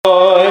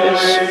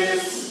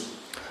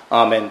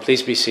Amen.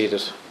 Please be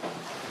seated.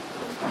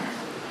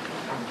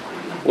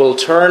 We'll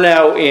turn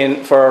now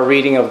in for our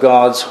reading of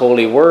God's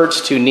holy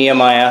words to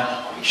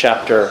Nehemiah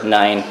chapter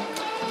 9.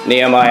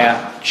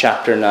 Nehemiah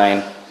chapter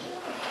 9.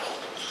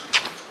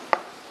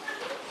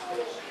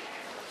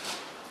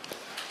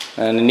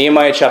 And in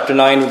Nehemiah chapter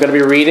 9, we're going to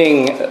be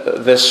reading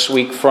this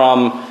week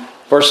from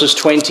verses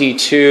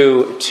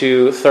 22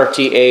 to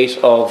 38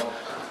 of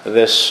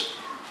this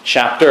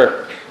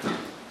chapter.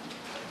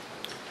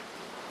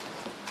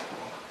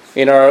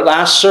 In our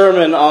last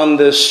sermon on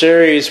this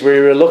series, we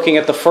were looking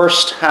at the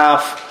first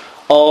half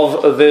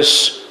of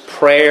this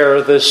prayer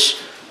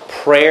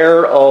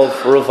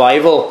of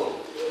revival,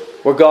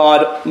 where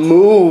God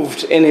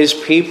moved in his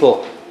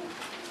people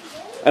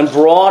and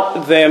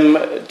brought them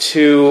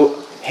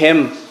to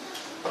him,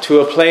 to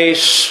a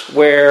place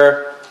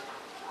where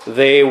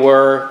they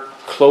were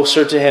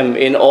closer to him,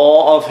 in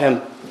awe of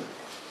him.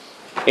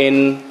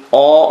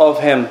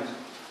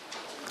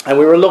 And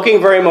we were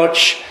looking very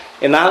much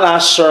in that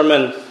last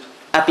sermon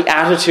at the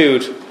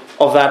attitude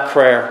of that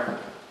prayer.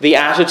 The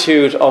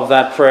attitude of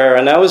that prayer.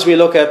 And now as we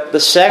look at the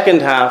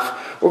second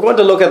half, we're going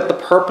to look at the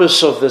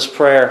purpose of this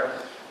prayer.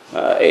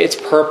 Its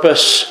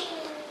purpose.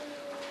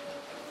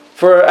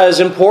 For as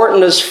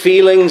important as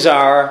feelings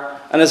are,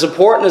 and as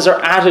important as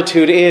our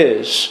attitude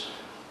is,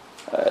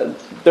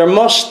 there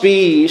must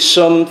be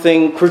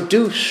something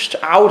produced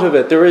out of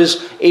it. There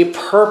is a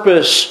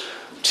purpose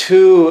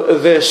to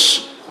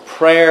this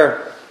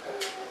prayer.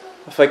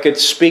 If I could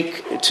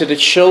speak to the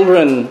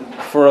children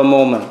for a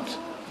moment.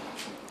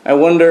 I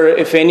wonder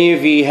if any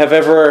of you have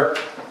ever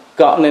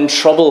gotten in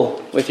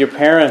trouble with your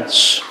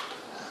parents.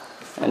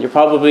 And you're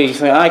probably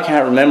thinking, I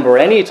can't remember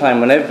any time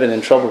when I've been in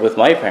trouble with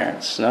my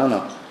parents.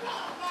 No.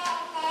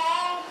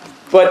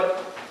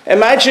 But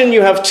imagine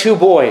you have two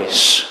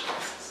boys.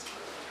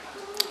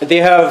 They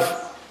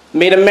have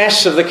made a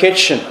mess of the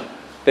kitchen.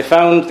 They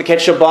found the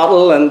ketchup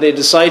bottle and they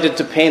decided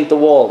to paint the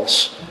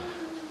walls.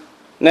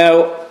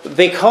 Now,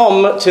 they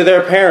come to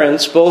their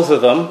parents, both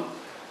of them,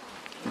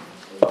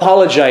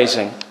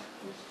 apologizing.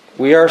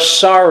 We are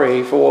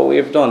sorry for what we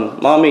have done.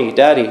 Mommy,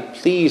 Daddy,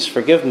 please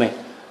forgive me.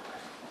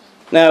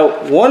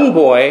 Now, one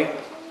boy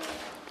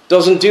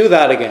doesn't do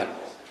that again.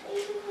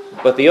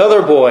 But the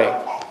other boy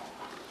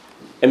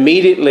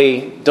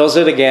immediately does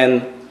it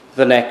again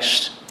the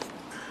next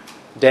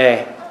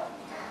day.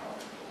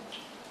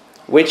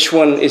 Which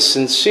one is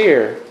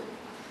sincere?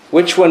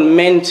 Which one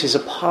meant his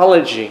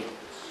apology?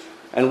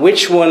 And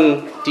which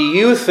one do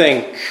you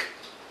think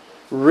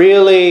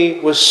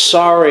really was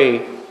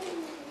sorry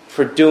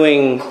for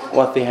doing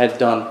what they had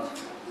done?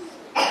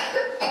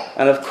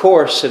 And of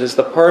course, it is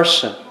the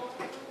person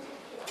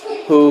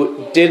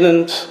who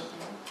didn't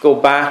go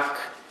back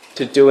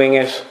to doing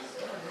it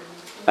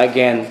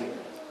again.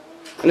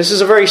 And this is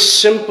a very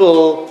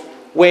simple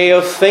way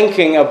of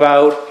thinking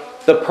about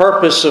the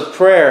purpose of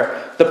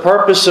prayer. The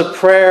purpose of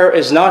prayer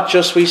is not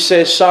just we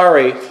say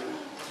sorry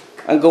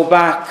and go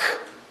back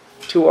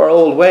to our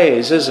old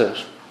ways, is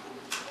it?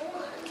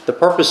 The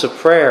purpose of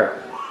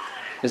prayer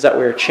is that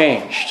we are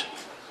changed.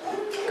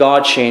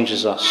 God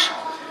changes us.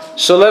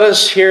 So let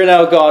us hear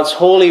now God's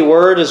holy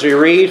word as we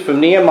read from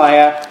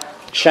Nehemiah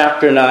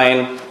chapter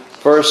 9,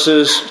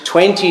 verses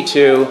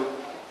 22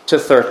 to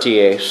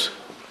 38.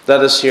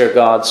 Let us hear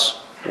God's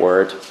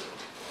word.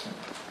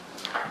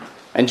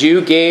 And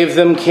you gave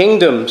them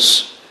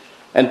kingdoms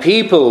and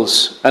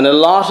peoples, and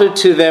allotted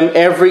to them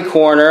every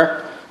corner.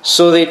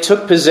 So they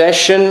took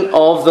possession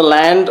of the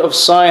land of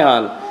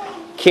Sihon,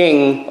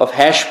 king of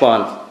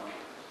Heshbon,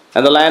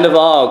 and the land of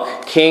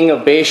Og, king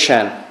of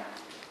Bashan.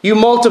 You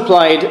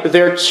multiplied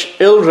their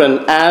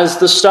children as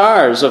the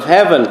stars of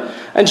heaven,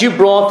 and you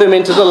brought them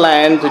into the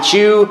land that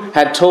you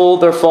had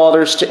told their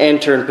fathers to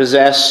enter and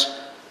possess.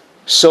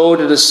 So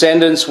the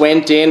descendants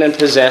went in and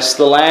possessed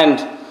the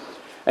land.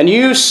 And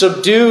you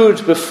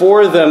subdued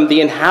before them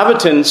the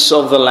inhabitants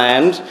of the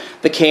land,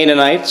 the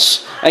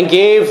Canaanites, and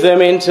gave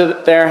them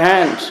into their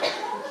hand,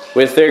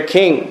 with their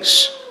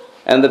kings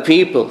and the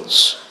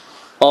peoples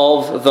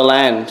of the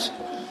land.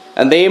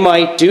 And they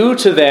might do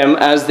to them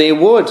as they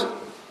would.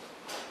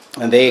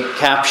 And they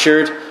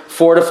captured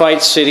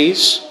fortified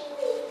cities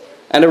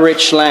and a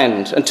rich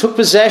land, and took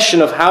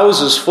possession of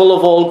houses full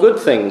of all good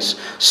things,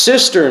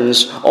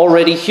 cisterns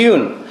already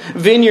hewn,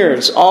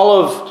 vineyards,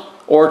 olive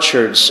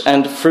orchards,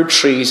 and fruit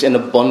trees in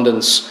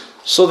abundance.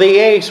 So they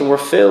ate and were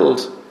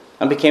filled,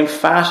 and became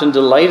fat and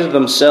delighted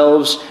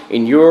themselves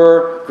in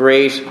your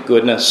great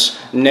goodness.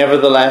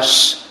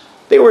 Nevertheless,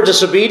 they were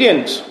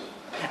disobedient,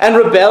 and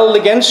rebelled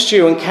against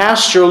you, and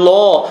cast your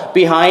law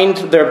behind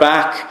their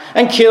back,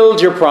 and killed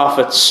your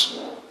prophets,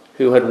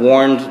 who had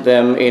warned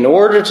them in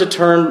order to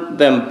turn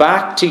them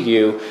back to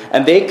you,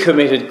 and they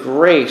committed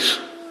great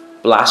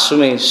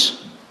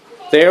blasphemies.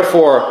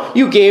 Therefore,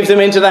 you gave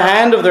them into the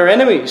hand of their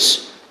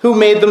enemies, who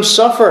made them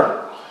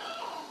suffer.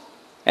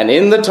 And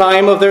in the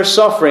time of their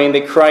suffering,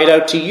 they cried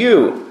out to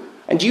you,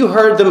 and you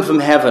heard them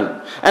from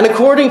heaven. And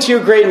according to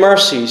your great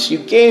mercies, you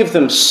gave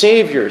them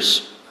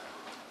saviors,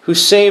 who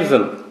saved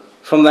them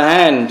from the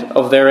hand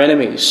of their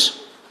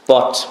enemies.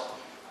 But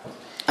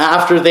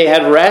After they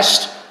had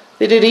rest,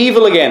 they did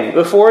evil again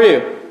before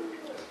you.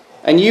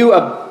 And you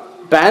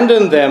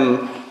abandoned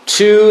them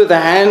to the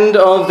hand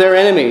of their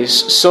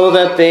enemies, so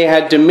that they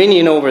had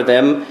dominion over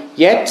them.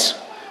 Yet,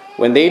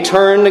 when they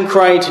turned and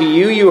cried to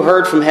you, you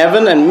heard from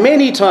heaven, and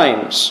many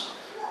times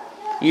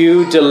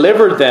you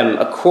delivered them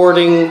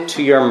according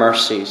to your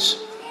mercies.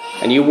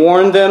 And you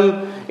warned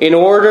them in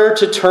order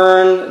to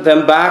turn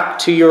them back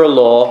to your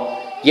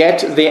law.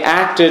 Yet they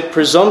acted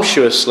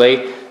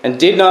presumptuously and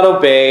did not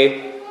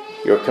obey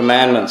your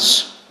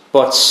commandments,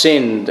 but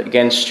sinned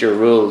against your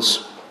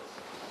rules.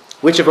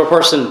 Which if a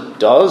person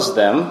does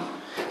them,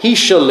 he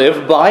shall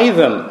live by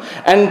them,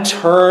 and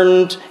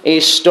turned a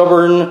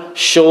stubborn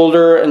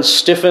shoulder and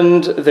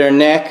stiffened their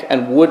neck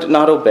and would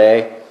not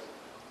obey.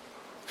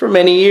 For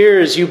many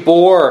years you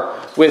bore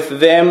with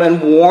them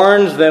and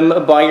warned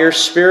them by your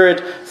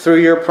Spirit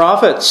through your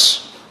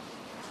prophets.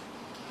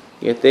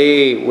 Yet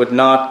they would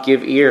not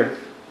give ear.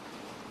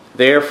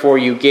 Therefore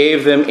you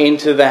gave them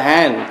into the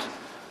hand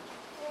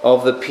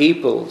of the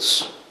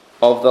peoples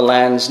of the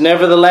lands.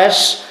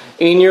 Nevertheless,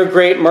 in your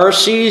great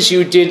mercies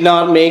you did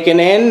not make an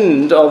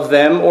end of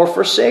them or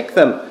forsake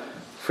them,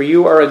 for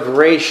you are a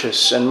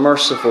gracious and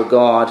merciful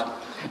God.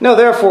 Now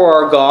therefore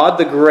our God,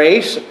 the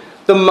great,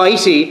 the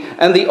mighty,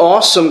 and the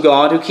awesome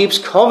God, who keeps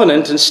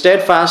covenant and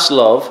steadfast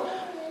love,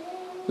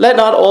 let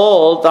not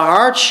all the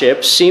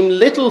hardship seem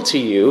little to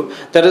you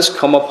that has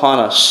come upon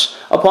us,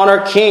 upon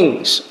our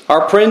kings,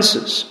 our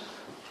princes,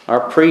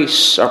 our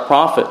priests, our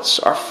prophets,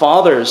 our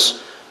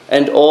fathers,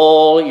 and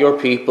all your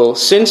people,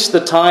 since the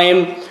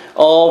time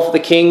of the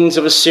kings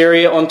of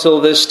Assyria until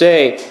this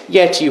day.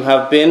 Yet you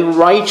have been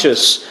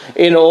righteous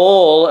in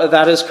all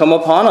that has come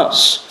upon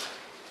us.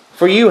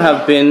 For you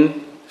have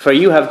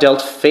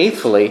dealt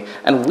faithfully,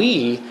 and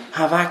we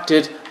have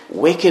acted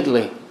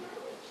wickedly.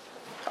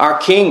 Our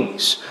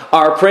kings,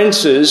 our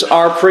princes,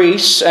 our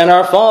priests, and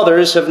our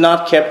fathers have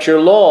not kept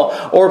your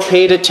law, or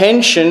paid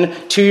attention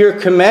to your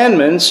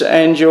commandments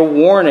and your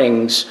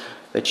warnings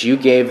that you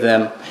gave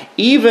them,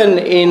 even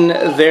in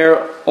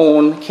their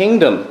own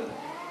kingdom,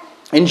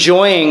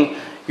 enjoying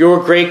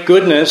your great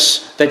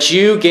goodness that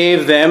you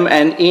gave them,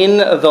 and in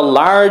the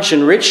large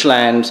and rich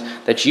land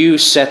that you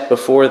set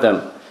before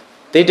them.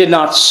 They did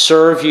not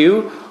serve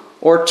you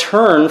or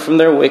turn from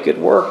their wicked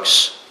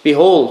works.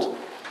 Behold,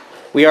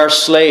 we are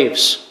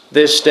slaves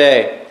this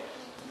day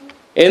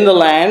in the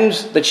land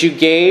that you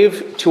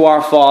gave to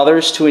our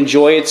fathers to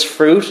enjoy its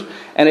fruit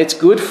and its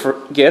good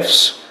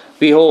gifts.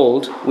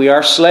 Behold, we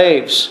are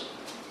slaves.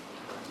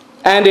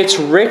 And its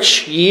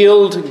rich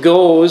yield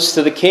goes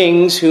to the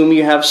kings whom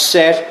you have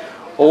set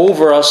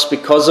over us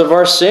because of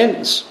our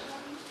sins.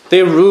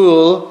 They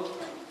rule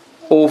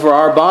over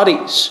our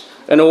bodies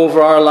and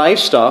over our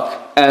livestock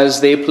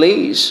as they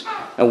please,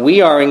 and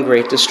we are in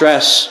great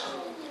distress.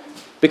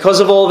 Because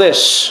of all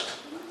this,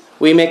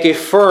 we make a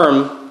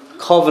firm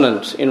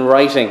covenant in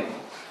writing.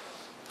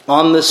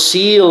 On the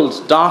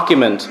sealed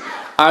document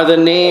are the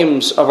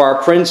names of our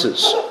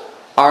princes,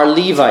 our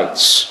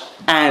Levites,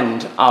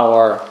 and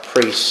our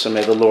priests. And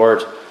may the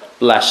Lord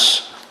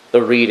bless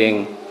the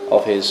reading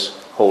of his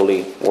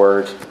holy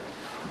word.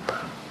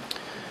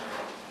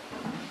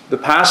 The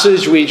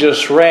passage we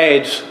just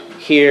read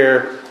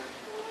here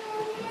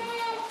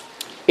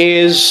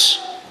is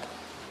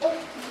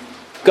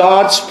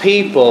God's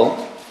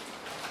people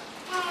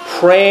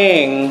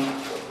praying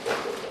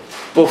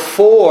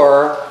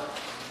before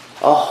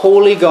a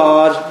holy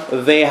God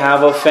they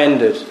have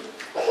offended.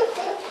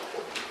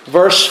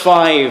 Verse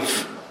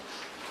 5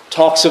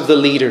 talks of the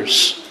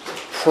leaders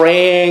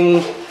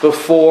praying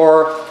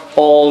before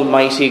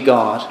Almighty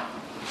God.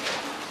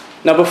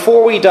 Now,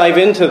 before we dive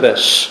into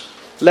this,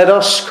 let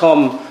us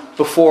come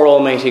before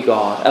Almighty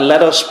God and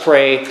let us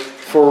pray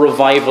for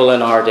revival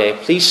in our day.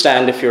 Please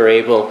stand if you're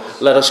able.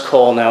 Let us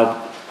call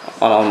now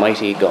on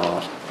Almighty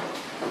God.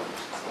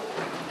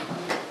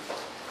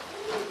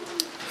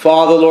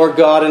 Father, Lord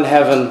God in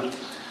heaven,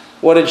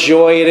 what a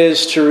joy it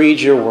is to read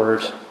your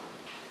word.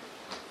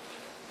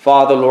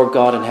 Father, Lord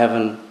God in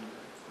heaven,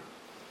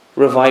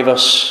 revive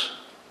us,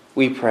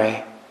 we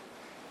pray.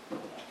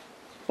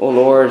 O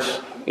Lord,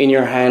 in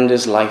your hand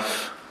is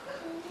life.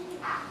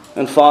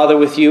 And Father,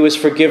 with you is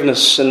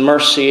forgiveness and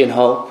mercy and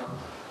hope.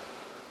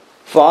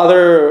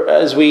 Father,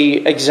 as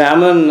we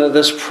examine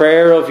this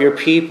prayer of your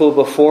people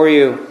before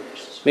you,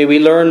 may we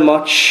learn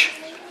much,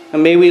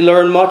 and may we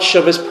learn much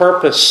of his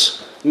purpose.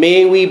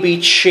 May we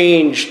be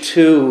changed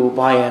too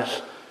by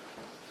it.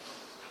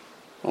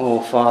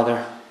 Oh,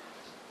 Father,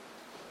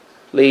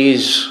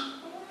 please,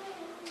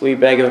 we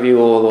beg of you,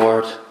 O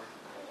Lord,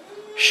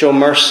 show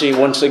mercy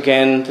once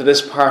again to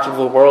this part of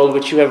the world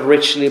which you have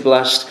richly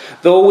blessed,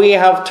 though we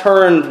have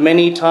turned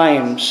many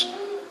times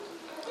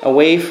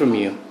away from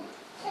you.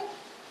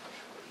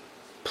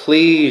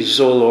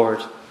 Please, O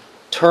Lord,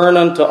 turn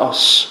unto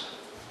us.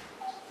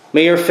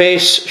 May your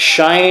face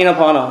shine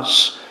upon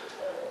us,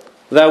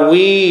 that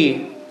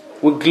we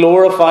would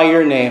glorify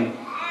your name.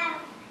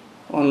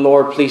 And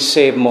Lord, please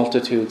save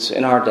multitudes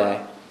in our day.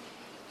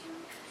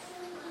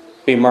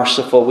 Be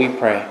merciful, we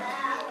pray.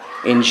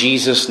 In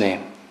Jesus'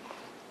 name.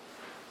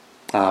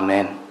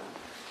 Amen.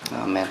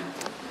 Amen.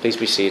 Please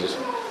be seated.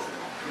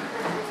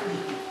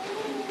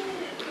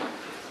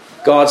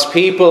 God's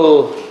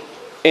people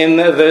in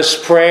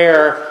this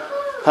prayer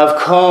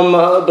have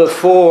come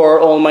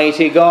before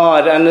Almighty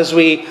God. And as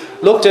we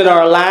looked at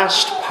our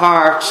last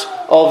part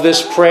of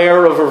this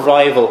prayer of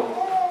revival,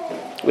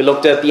 we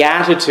looked at the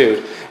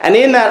attitude. And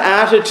in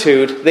that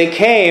attitude, they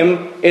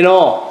came in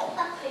awe.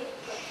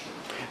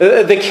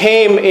 They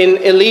came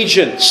in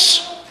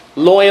allegiance,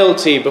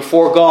 loyalty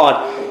before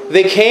God.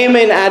 They came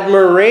in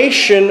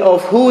admiration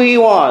of who He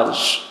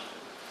was.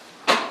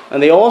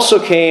 And they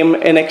also came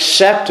in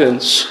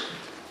acceptance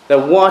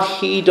that what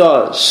He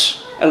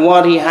does and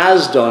what He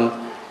has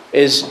done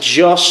is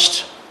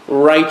just,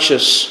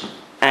 righteous,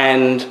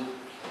 and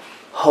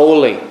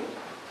holy.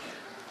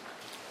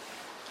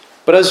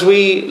 But as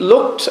we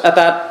looked at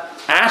that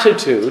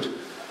attitude,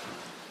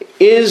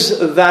 is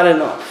that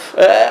enough?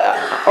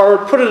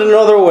 Or put it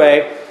another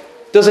way,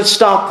 does it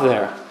stop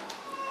there?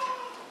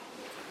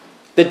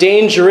 The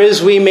danger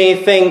is we may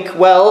think,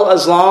 well,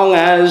 as long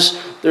as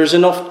there's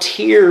enough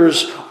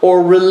tears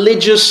or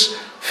religious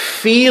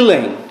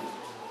feeling,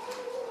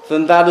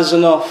 then that is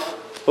enough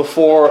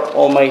before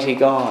Almighty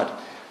God.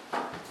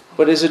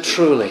 But is it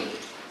truly?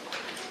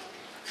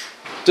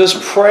 Does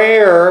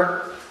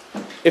prayer,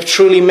 if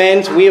truly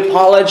meant we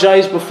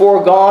apologize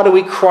before God and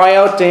we cry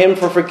out to Him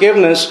for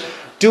forgiveness,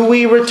 do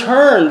we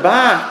return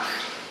back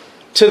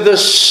to the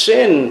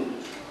sin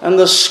and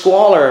the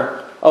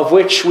squalor of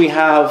which we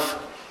have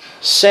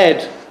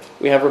said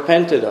we have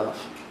repented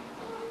of?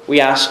 We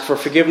ask for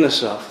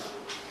forgiveness of.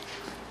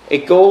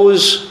 It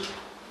goes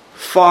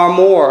far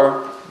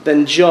more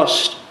than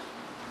just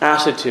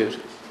attitude.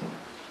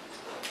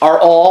 Our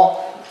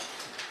awe,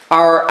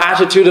 our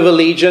attitude of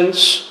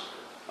allegiance,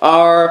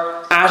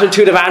 our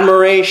attitude of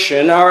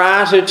admiration, our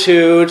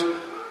attitude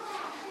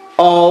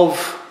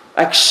of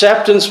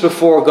acceptance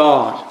before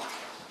God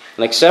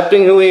and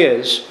accepting who He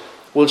is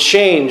will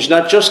change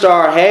not just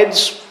our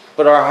heads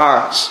but our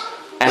hearts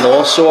and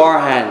also our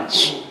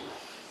hands.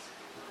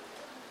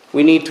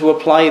 We need to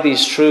apply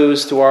these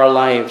truths to our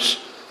lives.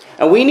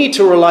 And we need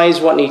to realize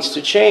what needs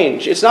to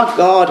change. It's not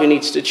God who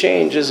needs to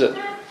change, is it?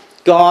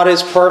 God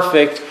is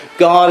perfect.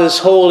 God is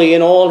holy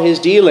in all His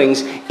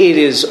dealings. It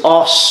is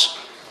us,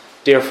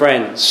 dear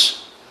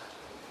friends,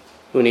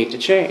 who need to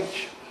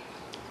change.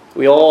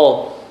 We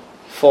all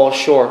fall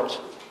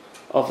short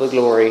of the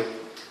glory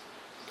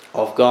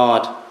of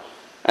God.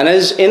 And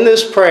as in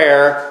this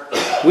prayer,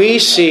 we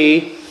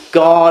see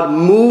God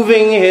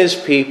moving His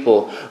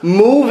people,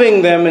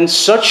 moving them in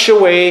such a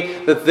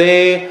way that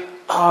they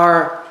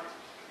are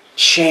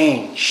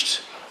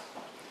changed.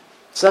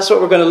 So that's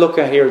what we're going to look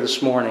at here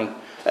this morning.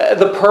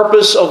 The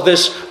purpose of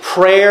this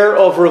prayer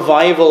of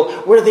revival,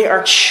 where they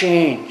are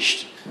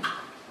changed.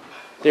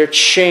 They're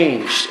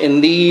changed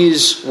in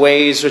these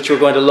ways which we're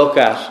going to look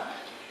at.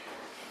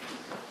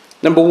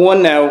 Number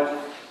one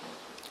now,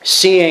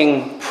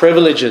 seeing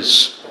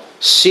privileges.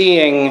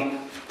 Seeing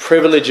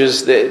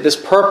privileges. This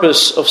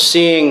purpose of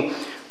seeing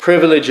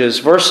privileges.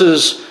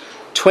 Verses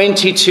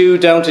 22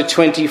 down to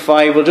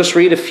 25. We'll just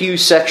read a few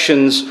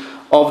sections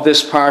of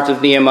this part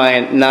of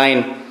Nehemiah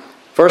 9.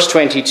 Verse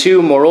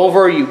 22,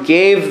 moreover, you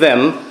gave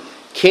them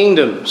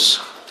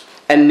kingdoms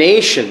and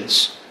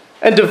nations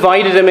and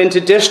divided them into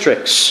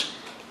districts.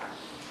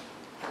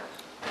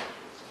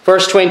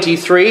 Verse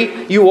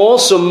 23, you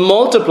also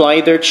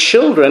multiplied their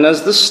children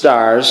as the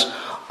stars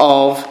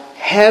of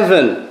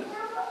heaven.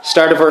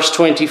 Start of verse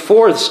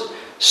 24.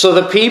 So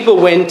the people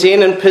went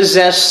in and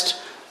possessed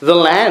the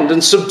land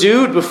and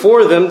subdued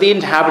before them the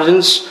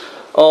inhabitants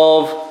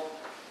of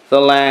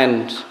the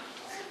land.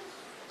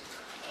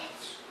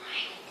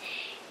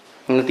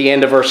 And at the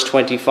end of verse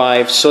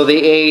 25, so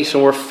they ate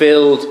and were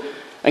filled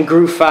and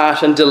grew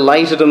fat and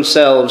delighted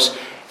themselves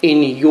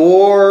in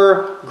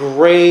your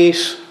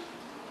great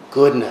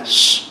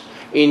goodness.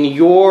 In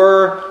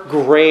your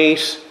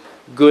great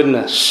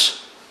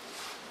goodness.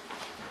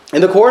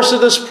 In the course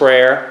of this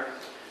prayer,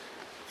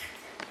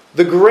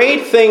 the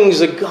great things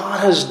that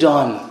God has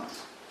done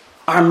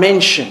are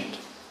mentioned.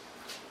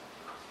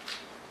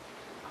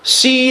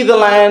 See the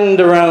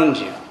land around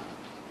you.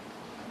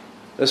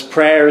 This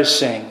prayer is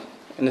saying,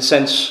 in a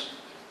sense,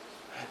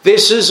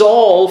 this is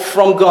all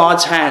from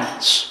God's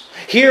hands.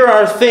 Here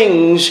are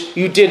things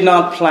you did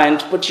not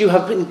plant, but you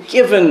have been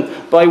given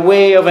by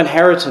way of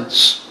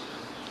inheritance.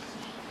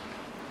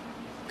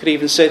 Could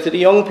even say to the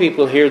young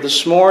people here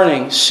this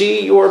morning,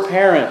 see your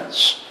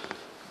parents.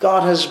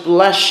 God has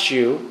blessed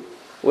you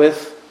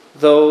with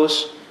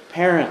those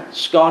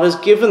parents. God has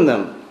given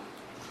them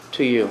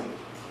to you.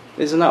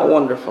 Isn't that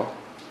wonderful?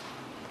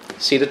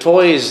 See the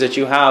toys that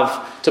you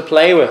have to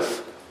play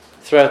with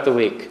throughout the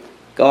week.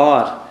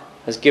 God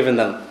has given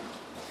them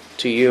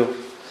to you.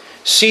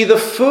 See the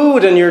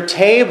food on your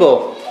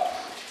table.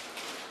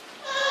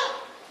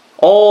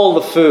 All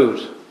the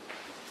food.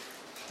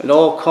 It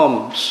all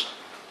comes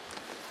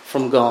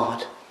from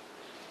God.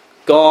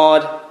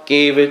 God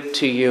gave it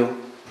to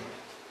you.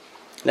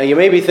 Now you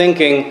may be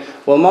thinking,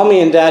 well, Mommy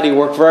and Daddy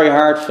worked very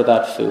hard for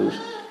that food.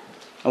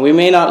 And we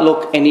may not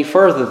look any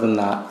further than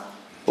that.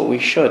 but we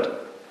should.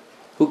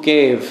 Who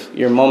gave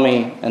your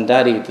mummy and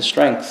daddy the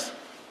strength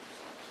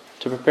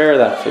to prepare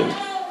that food?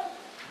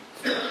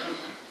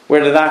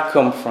 Where did that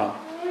come from?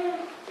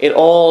 It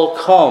all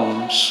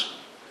comes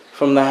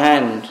from the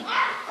hand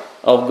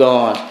of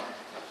God.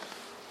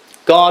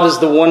 God is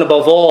the one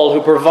above all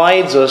who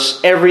provides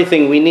us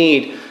everything we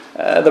need.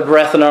 The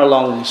breath in our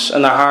lungs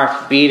and the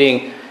heart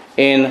beating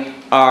in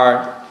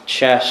our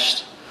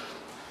chest.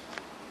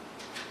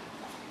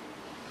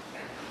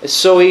 It's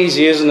so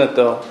easy, isn't it,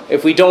 though,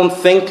 if we don't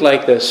think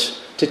like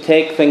this, to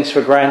take things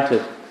for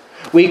granted.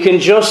 We can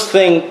just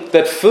think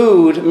that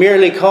food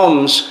merely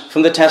comes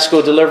from the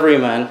Tesco delivery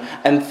man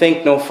and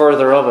think no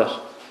further of it.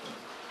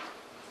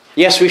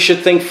 Yes, we should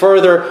think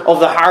further of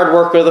the hard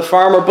work of the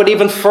farmer, but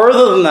even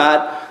further than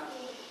that,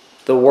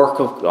 the work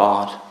of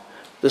God.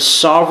 The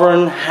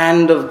sovereign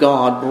hand of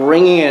God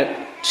bringing it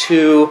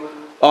to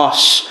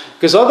us.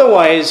 Because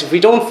otherwise, if we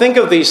don't think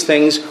of these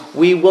things,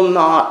 we will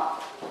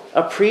not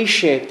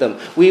appreciate them.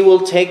 We will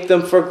take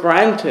them for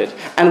granted.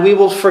 And we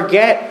will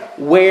forget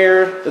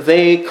where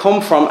they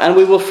come from. And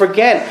we will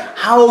forget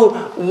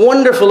how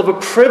wonderful of a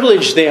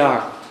privilege they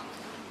are.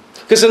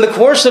 Because in the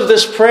course of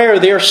this prayer,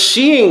 they are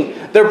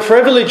seeing their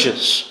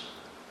privileges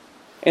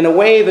in a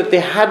way that they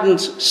hadn't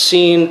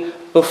seen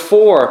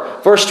before.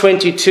 Verse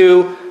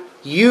 22,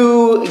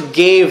 you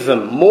gave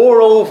them.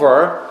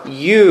 Moreover,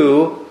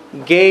 you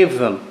gave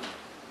them.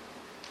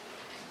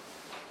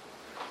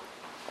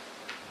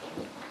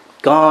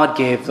 God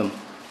gave them.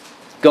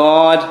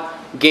 God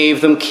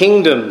gave them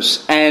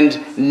kingdoms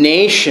and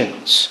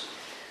nations.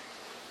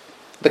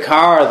 The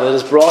car that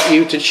has brought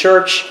you to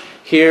church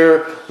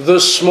here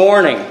this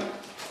morning,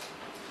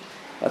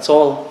 that's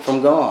all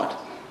from God.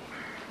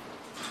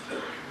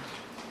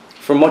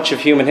 For much of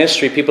human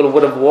history, people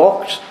would have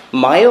walked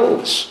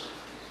miles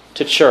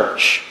to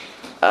church.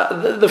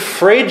 The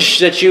fridge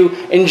that you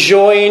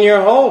enjoy in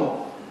your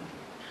home.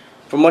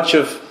 For much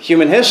of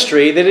human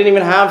history, they didn't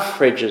even have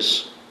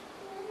fridges.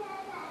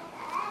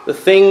 The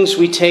things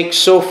we take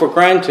so for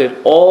granted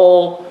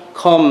all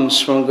comes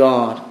from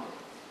God.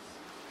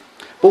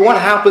 But what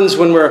happens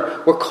when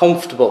we're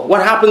comfortable?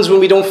 What happens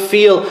when we don't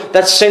feel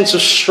that sense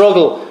of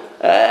struggle?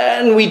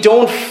 And we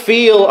don't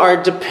feel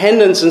our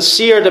dependence and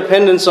see our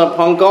dependence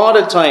upon God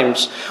at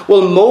times?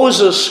 Well,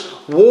 Moses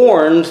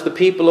warned the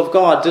people of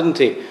God, didn't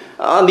he?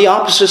 On the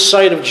opposite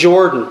side of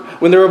Jordan,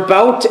 when they're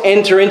about to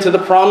enter into the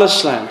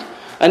promised land.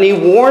 And he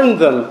warned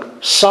them,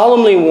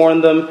 solemnly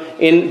warned them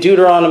in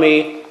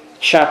Deuteronomy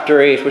chapter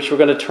 8, which we're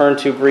going to turn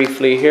to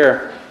briefly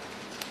here.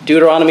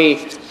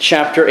 Deuteronomy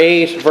chapter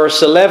 8,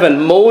 verse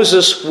 11.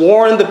 Moses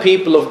warned the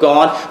people of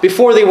God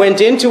before they went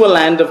into a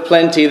land of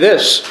plenty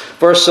this.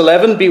 Verse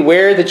 11,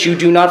 beware that you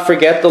do not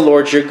forget the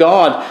Lord your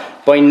God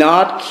by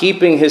not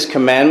keeping his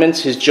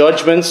commandments, his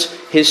judgments,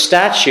 his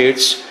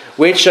statutes,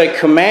 which I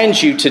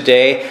command you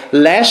today,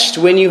 lest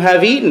when you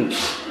have eaten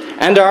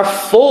and are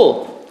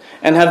full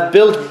and have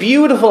built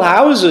beautiful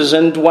houses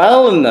and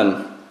dwell in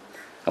them,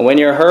 and when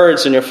your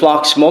herds and your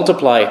flocks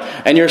multiply,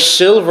 and your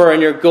silver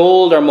and your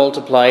gold are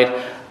multiplied,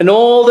 and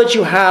all that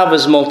you have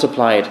is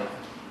multiplied,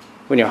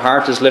 when your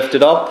heart is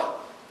lifted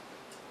up,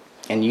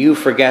 and you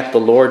forget the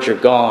Lord your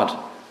God,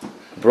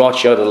 who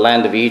brought you out of the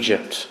land of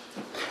Egypt.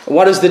 And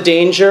what is the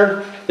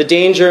danger? The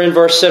danger in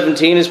verse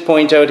 17 is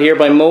pointed out here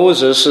by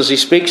Moses as he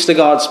speaks to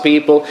God's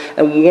people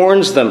and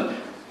warns them.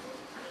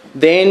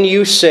 Then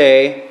you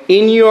say,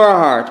 in your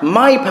heart,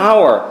 my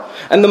power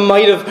and the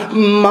might of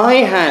my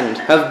hand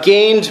have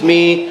gained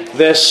me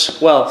this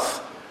wealth.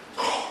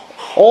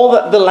 All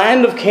that the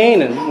land of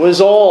Canaan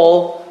was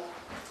all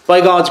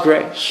by God's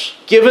grace,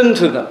 given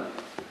to them.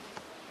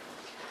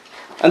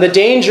 And the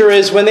danger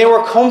is when they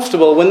were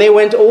comfortable, when they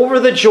went over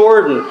the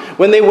Jordan,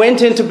 when they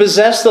went in to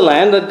possess the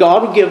land that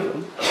God would give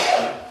them,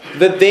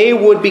 that they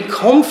would be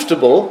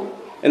comfortable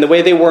in the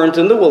way they weren't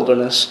in the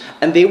wilderness,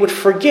 and they would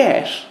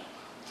forget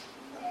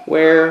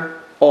where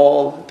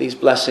all these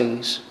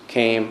blessings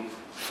came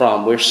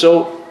from. Most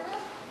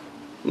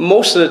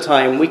of the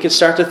time, we can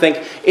start to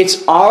think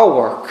it's our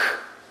work,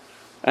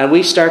 and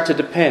we start to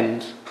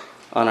depend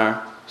on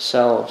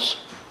ourselves.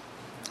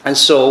 And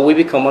so we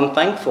become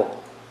unthankful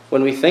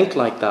when we think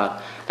like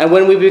that. And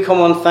when we become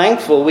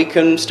unthankful, we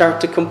can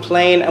start to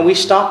complain, and we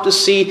stop to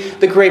see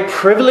the great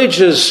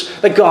privileges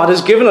that God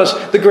has given us,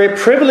 the great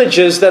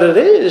privileges that it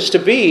is to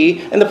be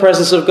in the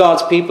presence of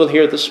God's people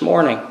here this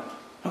morning.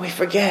 And we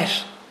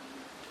forget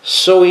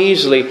so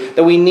easily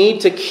that we need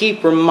to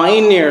keep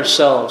reminding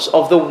ourselves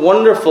of the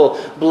wonderful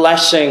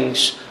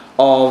blessings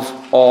of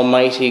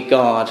Almighty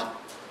God.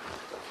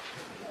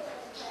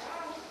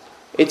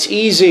 It's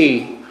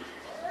easy.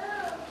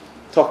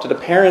 Talk to the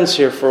parents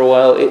here for a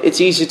while.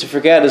 It's easy to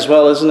forget as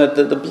well, isn't it,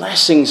 the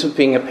blessings of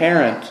being a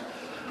parent.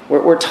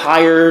 We're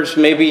tired.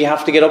 Maybe you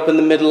have to get up in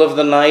the middle of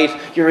the night.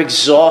 You're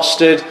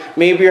exhausted.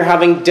 Maybe you're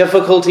having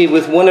difficulty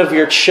with one of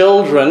your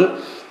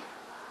children.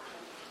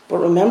 But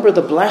remember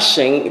the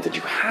blessing that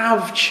you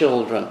have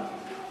children.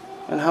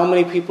 And how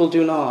many people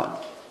do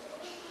not?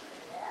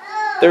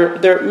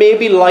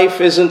 Maybe life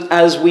isn't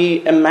as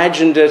we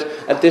imagined it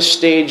at this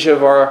stage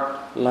of our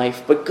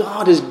life. But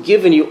God has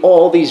given you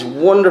all these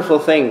wonderful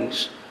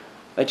things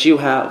that you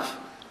have.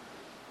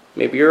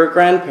 Maybe you're a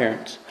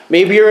grandparent.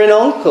 Maybe you're an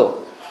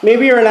uncle.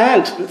 Maybe you're an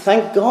aunt.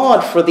 Thank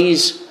God for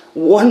these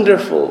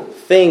wonderful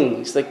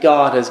things that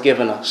God has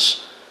given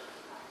us.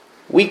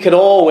 We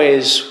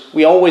always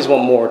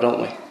want more,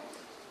 don't we?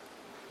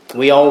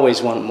 We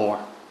always want more.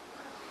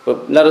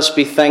 But let us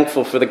be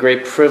thankful for the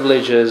great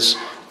privileges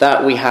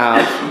that we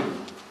have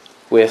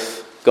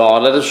with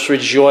God. Let us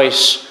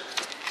rejoice.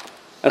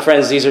 And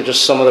friends, these are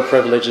just some of the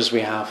privileges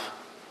we have.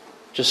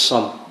 Just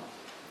some.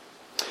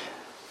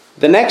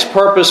 The next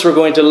purpose we're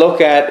going to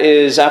look at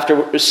is,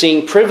 after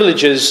seeing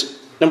privileges,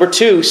 number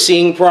 2,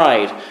 seeing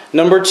pride.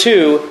 Number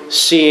 2,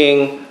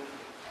 seeing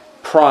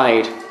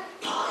pride.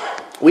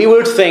 We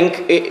would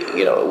think,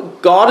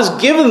 God has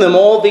given them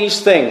all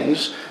these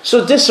things,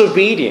 so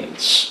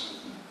disobedience,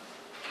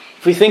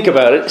 if we think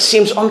about it,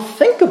 seems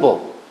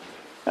unthinkable.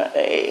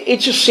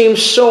 It just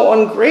seems so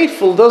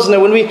ungrateful, doesn't it?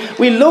 When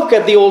we look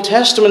at the Old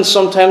Testament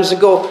sometimes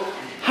and go,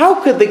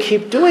 how could they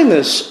keep doing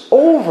this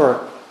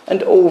over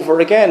and over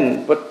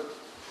again? But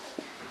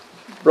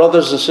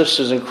brothers and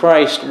sisters in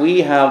Christ,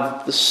 we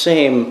have the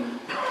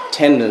same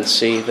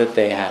tendency that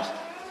they had.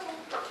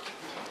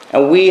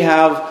 And we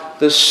have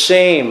the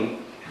same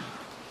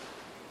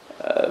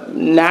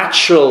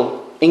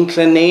natural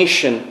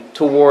inclination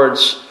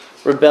towards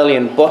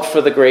rebellion, but for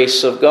the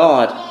grace of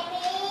God.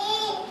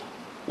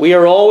 We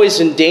are always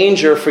in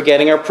danger of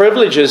forgetting our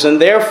privileges,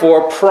 and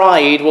therefore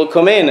pride will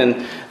come in. And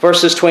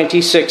verses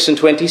 26 and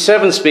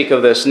 27 speak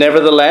of this.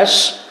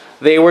 Nevertheless,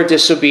 they were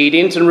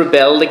disobedient and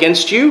rebelled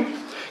against you,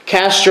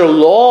 cast your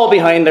law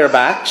behind their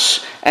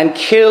backs, and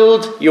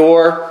killed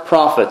your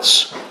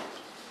prophets,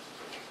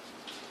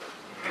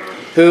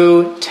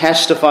 who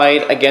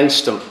testified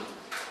against them,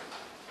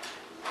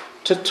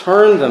 to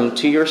turn them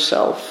to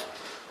yourself.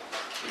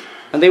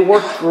 And they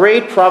worked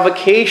great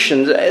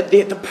provocations.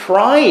 The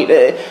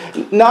pride.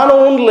 Not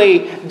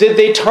only did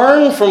they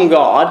turn from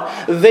God,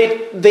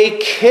 they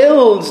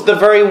killed the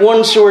very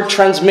ones who were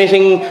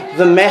transmitting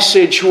the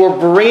message, who were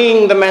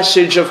bringing the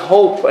message of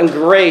hope and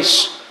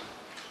grace.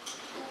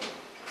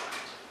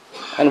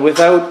 And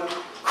without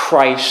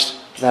Christ,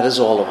 that is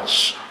all of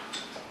us.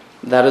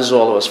 That is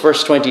all of us.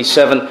 Verse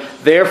 27,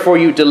 therefore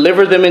you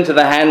deliver them into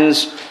the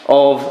hands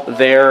of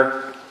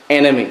their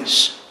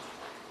enemies.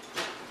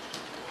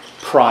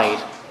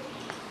 Pride.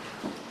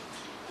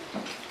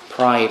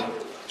 Pride.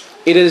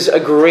 It is a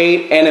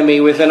great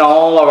enemy within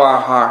all of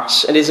our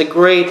hearts. It is a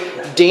great,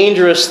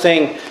 dangerous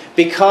thing,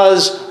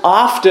 because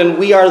often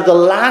we are the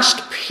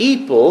last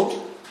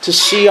people to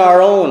see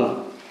our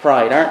own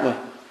pride, aren't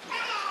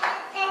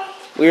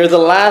we? We are the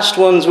last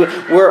ones.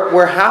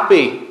 We're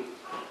happy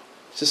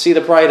to see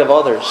the pride of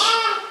others.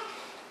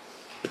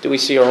 But do we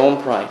see our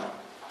own pride?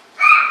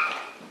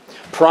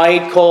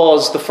 Pride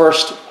caused the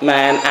first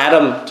man,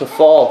 Adam, to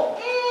fall.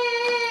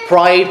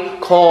 Pride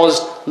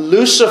caused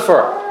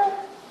Lucifer,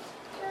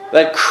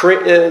 that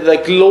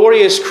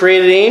glorious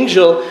created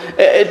angel,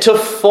 to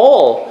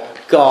fall.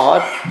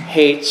 God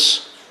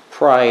hates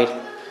pride.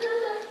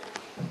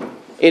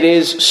 It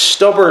is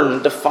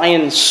stubborn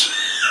defiance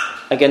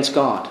against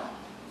God.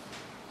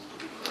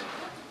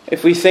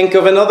 If we think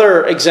of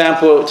another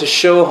example to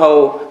show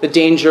how the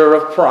danger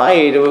of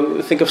pride,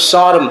 we think of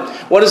Sodom.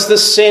 What is the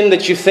sin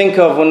that you think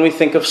of when we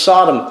think of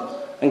Sodom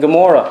and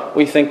Gomorrah?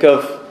 We think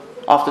of,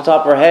 off the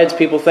top of our heads,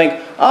 people think,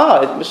 it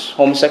was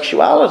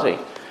homosexuality.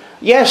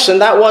 Yes,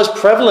 and that was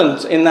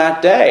prevalent in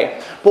that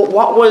day. But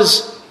what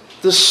was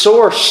the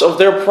source of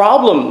their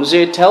problems?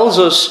 It tells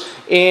us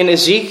in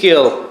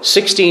Ezekiel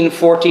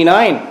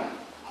 16:49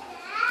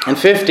 and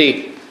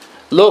 50,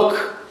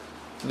 look,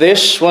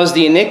 this was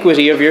the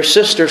iniquity of your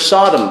sister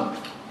Sodom.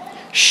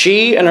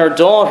 She and her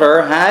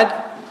daughter had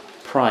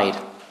pride.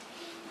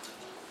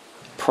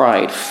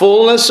 Pride.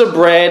 Fullness of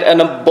bread and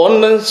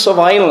abundance of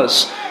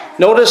idleness.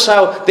 Notice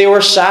how they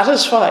were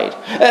satisfied.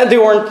 They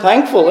weren't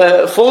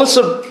thankful. Fullness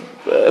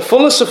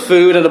of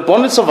food and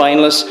abundance of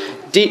idleness.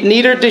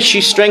 Neither did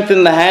she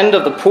strengthen the hand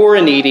of the poor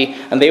and needy,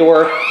 and they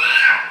were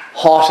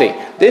haughty.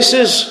 This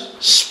is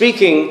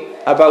speaking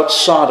about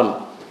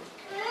Sodom.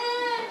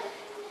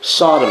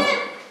 Sodom.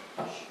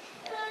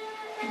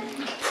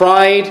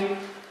 Pride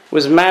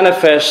was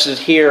manifested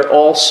here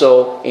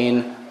also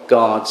in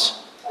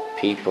God's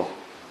people.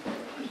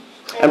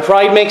 And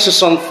pride makes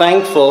us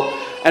unthankful,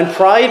 and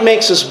pride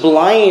makes us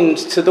blind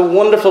to the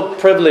wonderful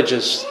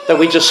privileges that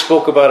we just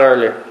spoke about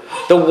earlier.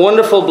 The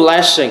wonderful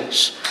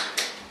blessings.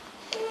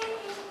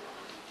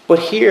 But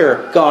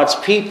here, God's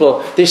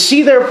people, they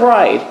see their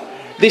pride.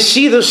 They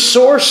see the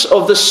source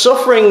of the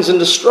sufferings and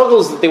the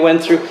struggles that they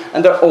went through,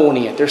 and they're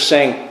owning it. They're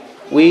saying,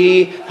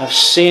 we have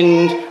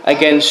sinned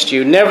against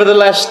you.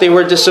 Nevertheless, they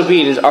were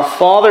disobedient. Our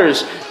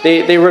fathers,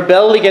 they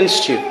rebelled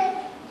against you.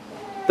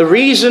 The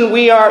reason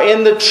we are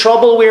in the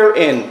trouble we're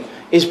in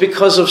is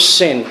because of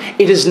sin.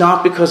 It is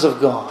not because of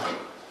God.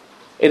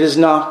 It is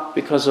not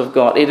because of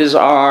God. It is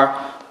our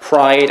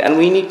pride, and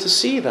we need to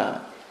see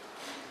that.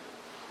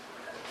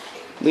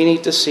 We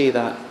need to see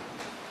that.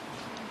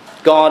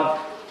 God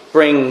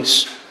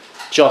brings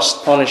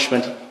just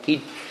punishment.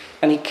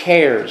 and he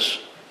cares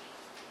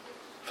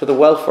for the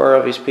welfare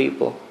of his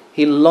people.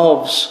 He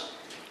loves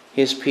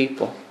his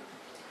people.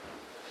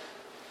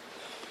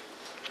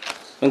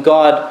 When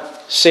God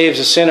saves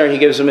a sinner, he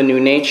gives him a new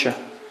nature.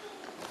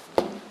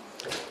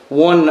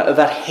 One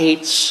that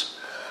hates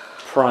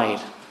pride.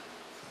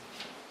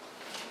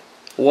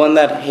 One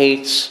that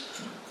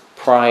hates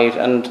pride.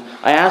 And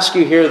I ask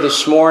you here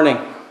this morning,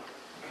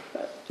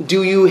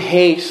 do you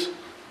hate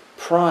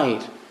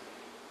pride?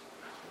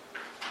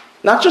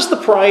 Not just the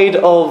pride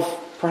of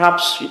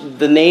perhaps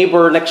the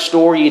neighbor next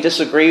door you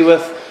disagree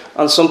with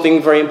on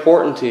something very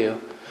important to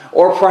you.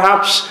 Or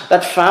perhaps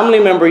that family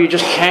member you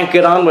just can't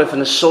get on with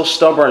and is so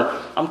stubborn.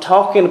 I'm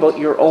talking about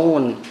your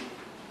own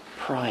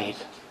pride.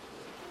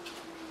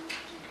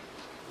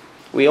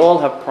 We all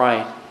have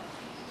pride.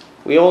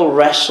 We all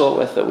wrestle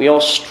with it. We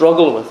all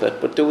struggle with it.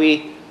 But do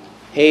we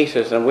hate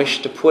it and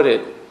wish to put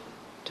it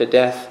to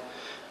death?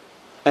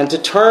 And to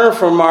turn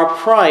from our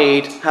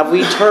pride, have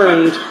we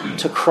turned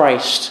to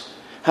Christ?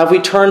 Have we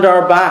turned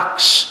our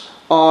backs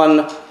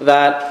on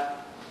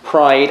that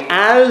pride,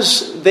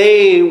 as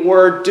they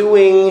were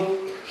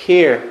doing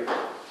here?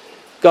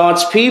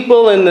 God's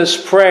people in this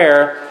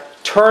prayer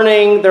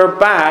turning their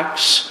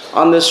backs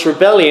on this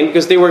rebellion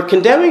because they were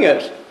condemning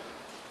it.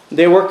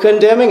 They were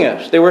condemning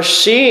it. They were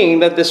seeing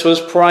that this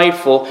was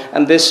prideful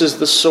and this is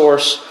the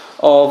source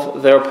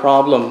of their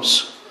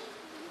problems.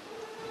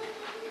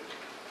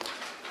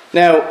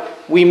 Now,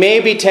 we may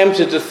be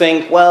tempted to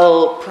think,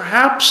 well,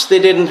 perhaps they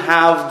didn't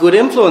have good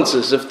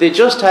influences. If they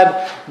just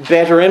had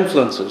better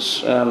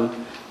influences.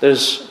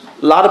 There's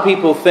a lot of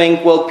people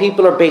think, well,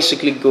 people are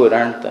basically good,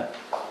 aren't they?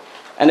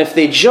 And if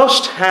they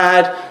just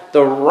had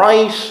the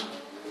right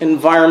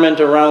environment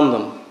around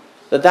them,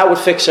 that would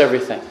fix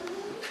everything.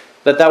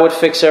 That would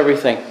fix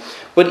everything.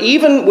 But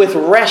even with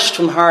rest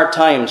from hard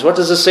times, what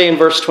does it say in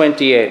verse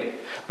 28?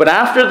 But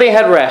after they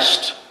had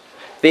rest,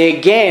 they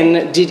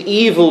again did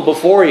evil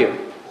before you.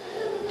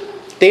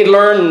 They'd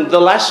learned the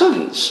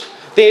lessons.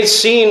 They had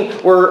seen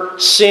where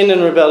sin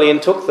and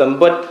rebellion took them.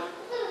 But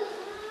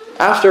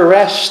after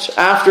rest,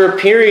 after a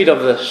period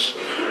of this,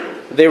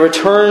 they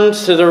returned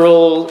to their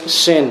old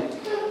sin,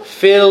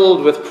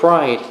 filled with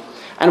pride.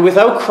 And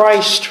without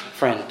Christ,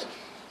 friend,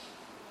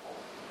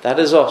 that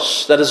is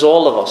us. That is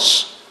all of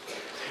us.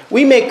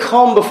 We may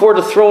come before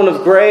the throne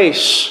of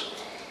grace,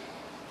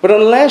 but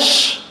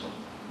unless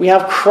we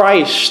have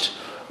Christ,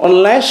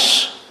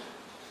 unless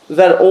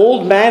that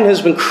old man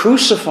has been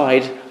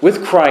crucified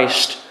with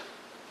Christ,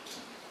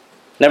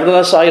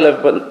 nevertheless I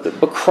live,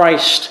 but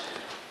Christ,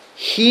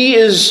 he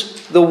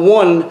is the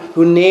one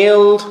who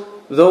nailed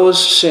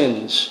those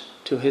sins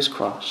to his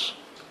cross.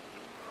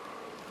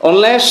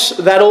 Unless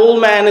that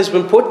old man has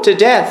been put to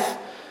death,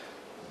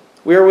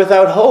 we are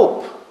without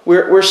hope.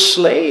 We're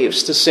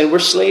slaves to sin. We're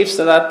slaves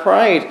to that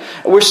pride.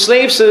 We're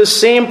slaves to the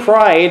same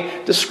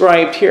pride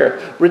described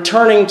here,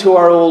 returning to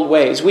our old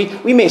ways.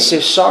 We may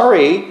say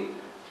sorry,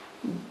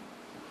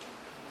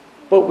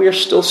 but we're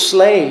still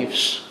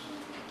slaves.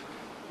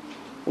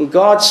 When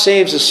God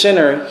saves a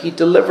sinner, he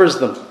delivers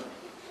them.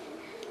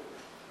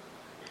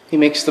 He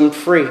makes them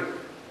free.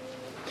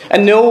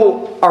 And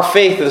no, our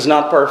faith is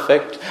not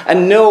perfect.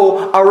 And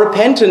no, our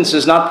repentance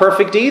is not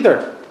perfect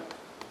either.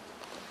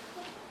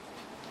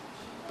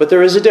 But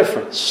there is a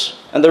difference.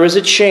 And there is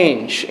a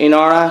change in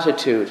our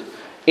attitude,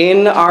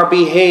 in our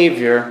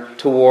behavior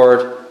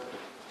toward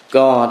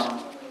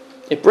God.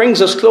 It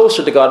brings us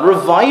closer to God.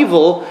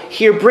 Revival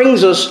here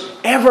brings us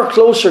ever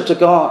closer to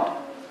God.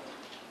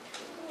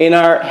 In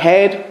our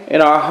head,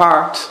 in our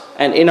heart,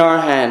 and in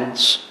our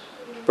hands,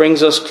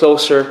 brings us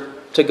closer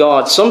to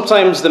God.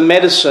 Sometimes the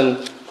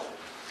medicine,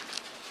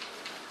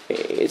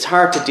 it's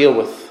hard to deal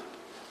with.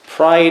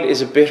 Pride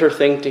is a bitter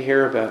thing to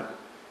hear about.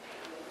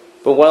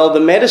 But while the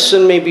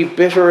medicine may be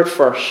bitter at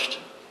first,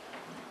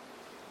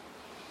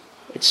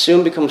 it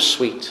soon becomes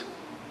sweet.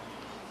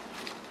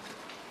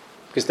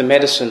 Because the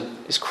medicine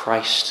is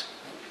Christ.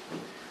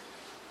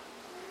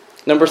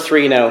 Number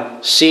 3 now,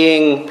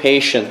 seeing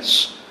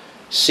patience.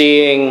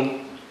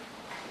 Seeing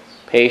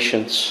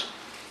patience.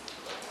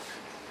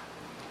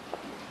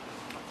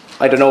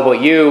 I don't know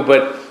about you,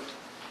 but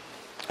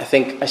I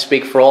think I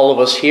speak for all of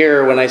us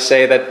here when I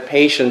say that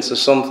patience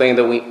is something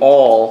that we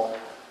all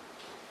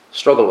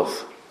struggle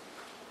with.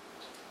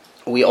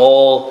 We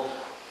all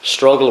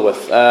struggle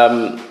with.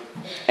 And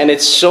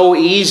it's so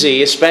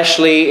easy,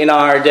 especially in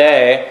our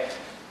day,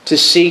 to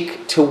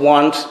seek to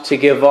want to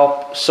give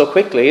up so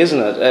quickly, isn't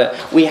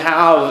it? We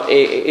have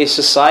a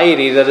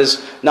society that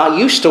is not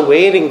used to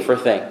waiting for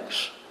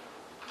things.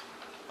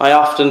 I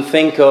often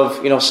think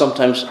of,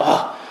 sometimes,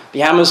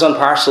 the Amazon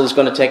parcel is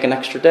going to take an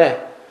extra day.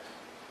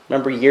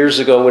 Remember years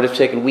ago it would have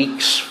taken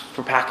weeks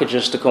for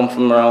packages to come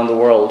from around the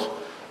world,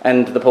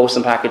 and the post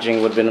and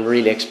packaging would have been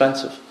really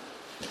expensive.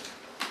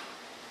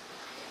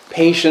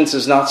 Patience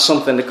is not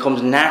something that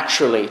comes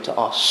naturally to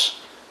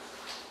us,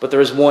 but there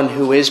is one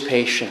who is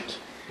patient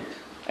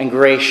and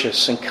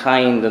gracious and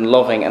kind and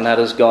loving, and that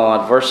is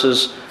God.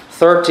 Verses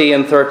 30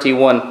 and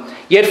 31.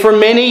 Yet for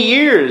many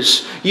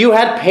years you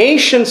had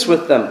patience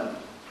with them.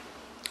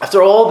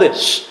 After all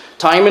this,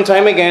 time and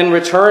time again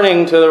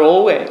returning to their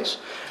old ways.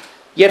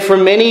 Yet for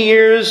many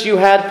years you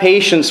had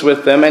patience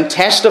with them and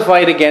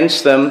testified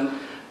against them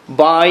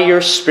by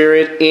your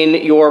Spirit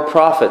in your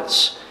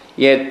prophets,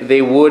 yet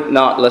they would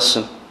not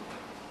listen.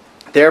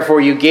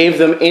 Therefore you gave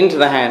them into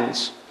the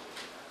hands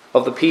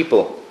of the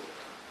people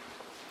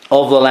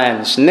of the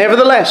lands.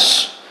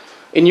 Nevertheless,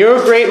 in your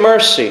great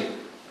mercy,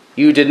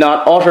 you did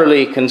not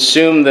utterly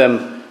consume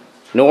them,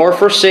 nor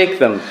forsake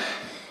them.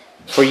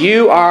 For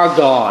you are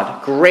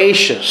God,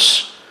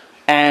 gracious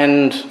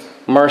and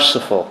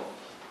merciful.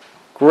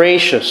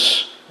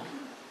 Gracious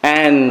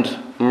and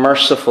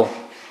merciful.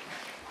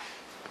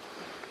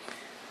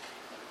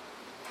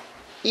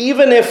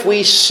 Even if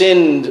we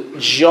sinned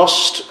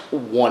just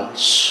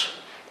once,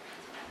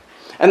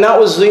 and that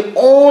was the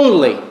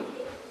only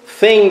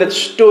thing that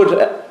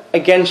stood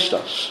against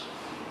us,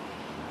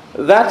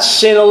 that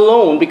sin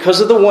alone, because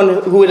of the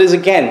one who it is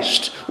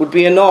against, would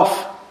be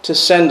enough to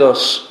send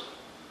us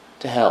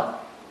to hell.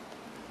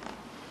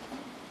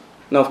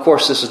 Now, of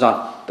course, this is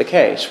not the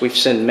case. We've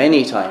sinned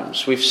many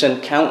times. We've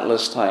sinned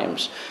countless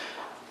times.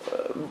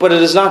 But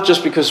it is not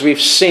just because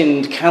we've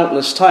sinned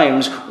countless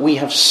times, we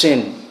have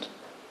sinned.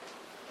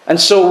 And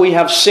so we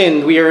have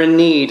sinned. We are in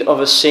need of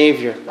a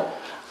Savior.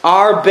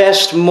 Our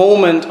best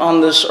moment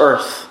on this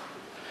earth,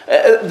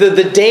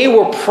 the day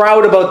we're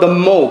proud about the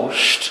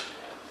most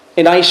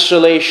in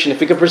isolation,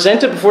 if we could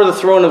present it before the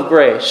throne of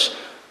grace,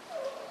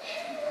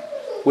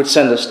 would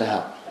send us to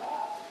hell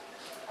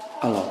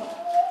alone.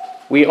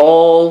 We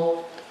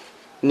all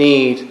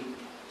need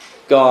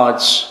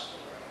God's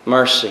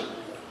mercy.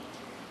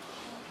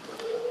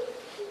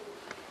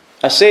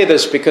 I say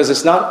this because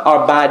it's not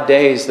our bad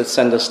days that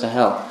send us to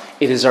hell.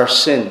 It is our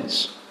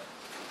sins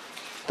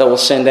that will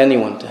send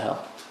anyone to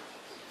hell.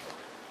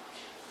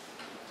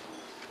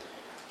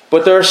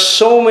 But there are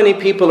so many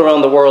people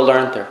around the world,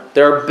 aren't there?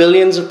 There are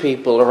billions of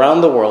people around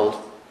the world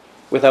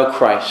without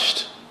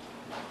Christ,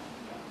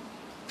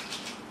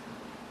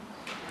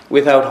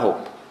 without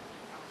hope.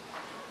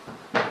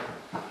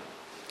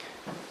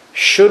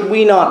 Should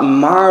we not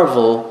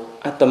marvel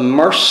at the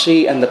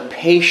mercy and the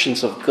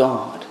patience of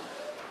God,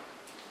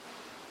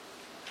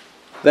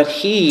 that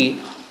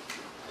He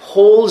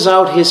holds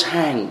out His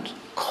hand,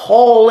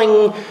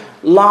 calling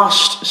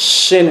lost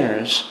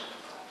sinners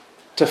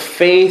to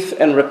faith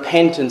and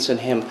repentance in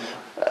Him,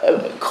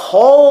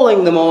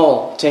 calling them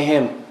all to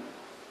Him?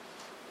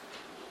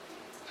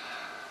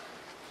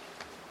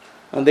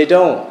 And they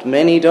don't.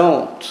 Many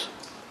don't.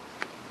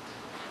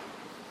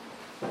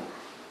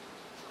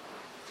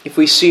 If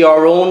we see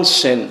our own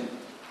sin,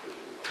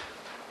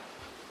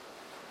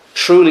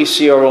 truly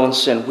see our own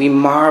sin, we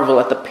marvel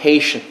at the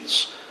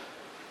patience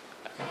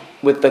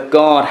that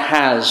God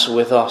has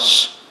with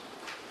us.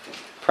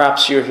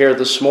 Perhaps you're here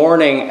this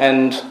morning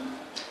and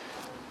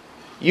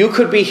you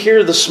could be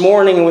here this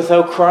morning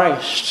without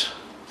Christ.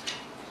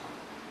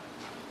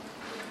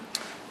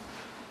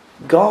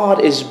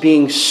 God is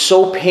being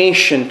so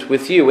patient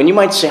with you. And you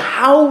might say,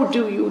 how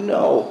do you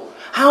know?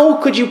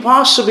 How could you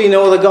possibly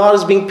know that God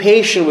is being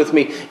patient with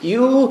me?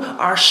 You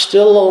are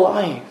still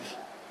alive.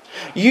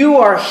 You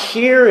are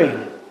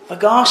hearing the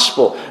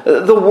gospel.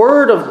 The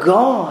word of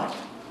God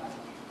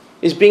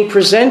is being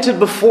presented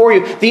before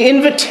you. The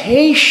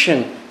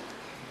invitation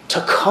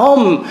to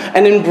come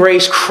and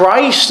embrace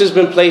Christ has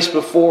been placed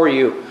before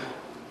you.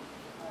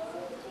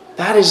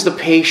 That is the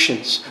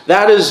patience.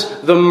 That is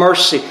the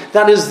mercy.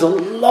 That is the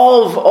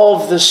love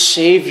of the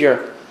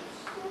Savior.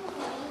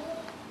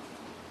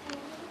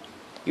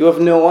 You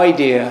have no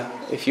idea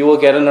if you will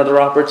get another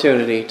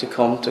opportunity to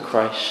come to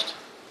Christ.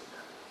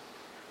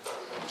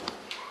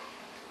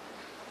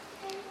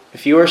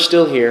 If you are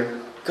still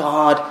here,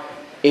 God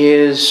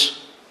is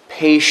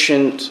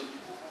patient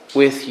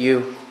with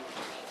you.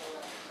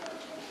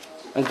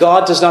 And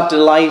God does not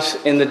delight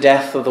in the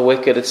death of the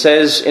wicked. It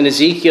says in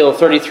Ezekiel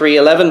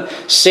 33:11,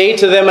 "Say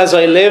to them, as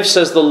I live,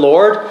 says the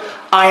Lord,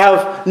 I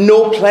have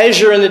no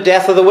pleasure in the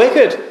death of the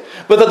wicked,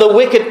 but that the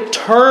wicked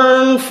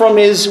turn from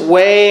his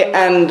way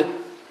and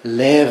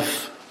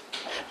live."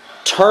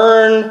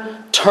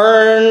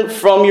 Turn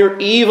from your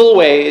evil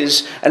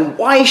ways. And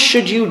why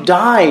should you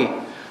die,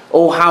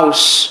 O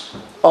house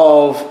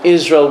of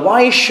Israel?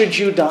 Why should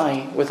you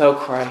die without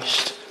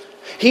Christ?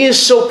 He is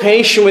so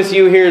patient with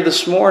you here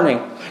this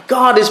morning.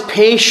 God is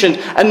patient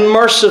and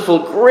merciful,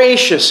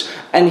 gracious,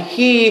 and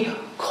He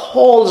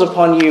calls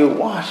upon you,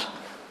 what?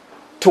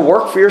 To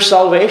work for your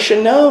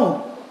salvation?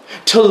 No.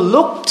 To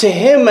look to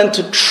Him and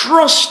to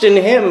trust in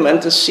Him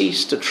and to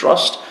cease to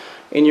trust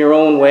in your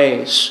own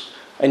ways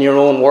and your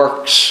own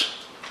works.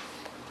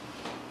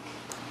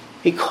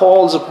 He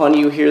calls upon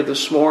you here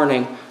this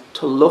morning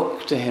to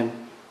look to Him.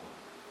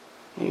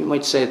 You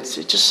might say, it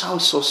just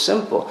sounds so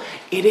simple.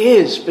 It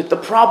is, but the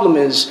problem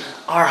is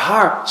our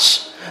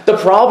hearts. The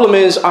problem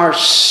is our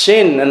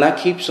sin, and that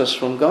keeps us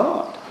from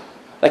God.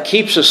 That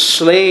keeps us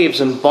slaves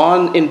and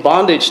in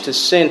bondage to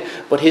sin.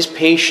 But His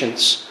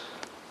patience,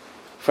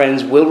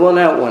 friends, will run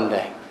out one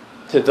day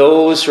to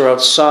those who are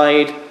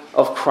outside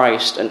of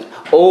Christ. And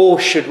oh,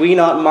 should we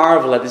not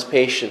marvel at His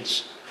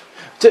patience?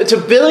 to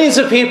billions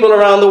of people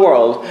around the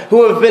world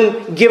who have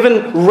been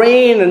given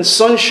rain and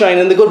sunshine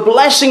and the good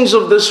blessings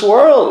of this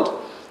world.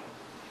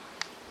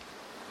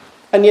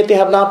 And yet they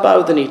have not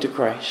bowed the knee to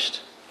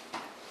Christ.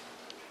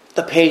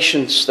 The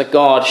patience that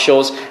God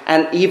shows,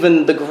 and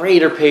even the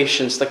greater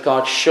patience that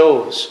God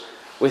shows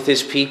with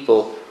his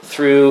people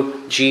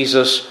through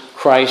Jesus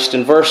Christ.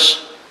 In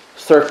verse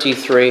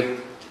 33, it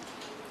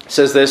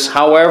says this,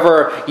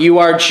 "However, you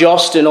are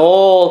just in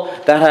all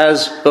that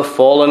has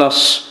befallen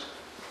us.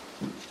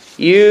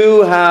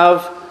 You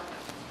have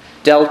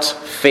dealt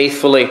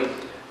faithfully,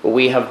 but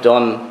we have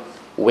done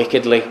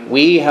wickedly."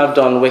 We have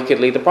done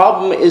wickedly. The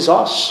problem is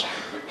us.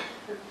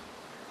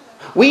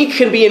 We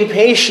can be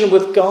impatient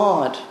with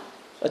God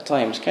at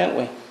times, can't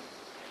we?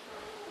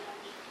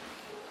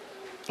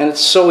 And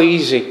it's so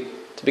easy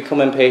to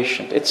become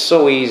impatient. It's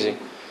so easy.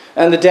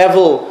 And the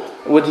devil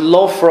would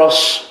love for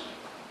us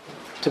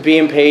to be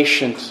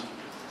impatient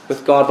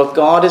with God, but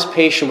God is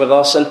patient with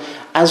us. And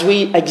as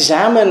we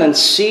examine and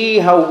see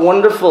how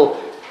wonderful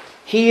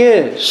he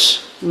is,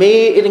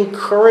 may it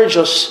encourage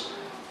us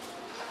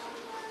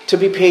to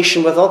be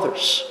patient with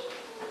others.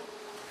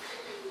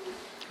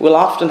 We'll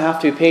often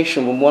have to be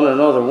patient with one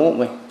another, won't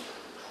we?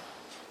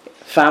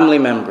 Family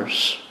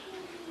members.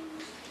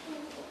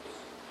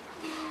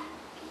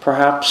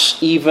 Perhaps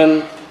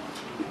even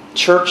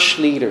church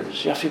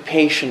leaders. You have to be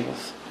patient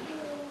with.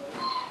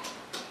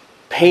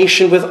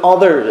 Patient with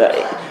others.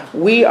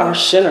 We are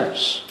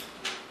sinners.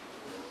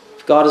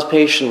 If God is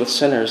patient with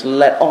sinners,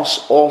 let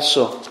us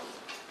also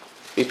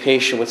be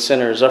patient with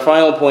sinners. Our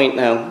final point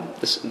now,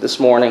 this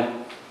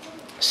morning.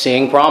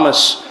 Seeing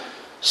promise.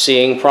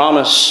 Seeing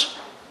promise.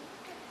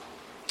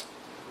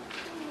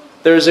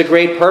 There's a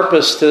great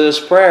purpose to this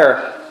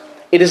prayer.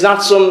 It is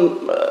not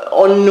some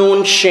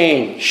unknown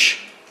change.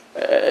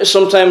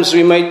 Sometimes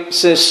we might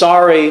say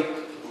sorry,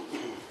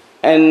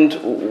 and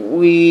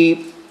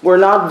we're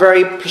not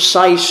very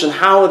precise in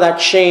how that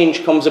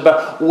change comes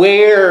about,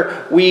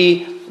 where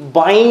we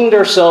bind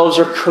ourselves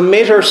or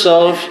commit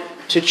ourselves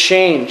to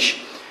change.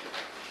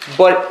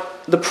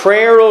 But the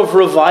prayer of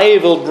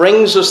revival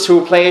brings us to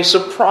a place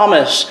of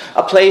promise,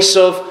 a place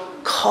of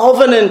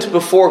covenant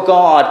before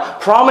God,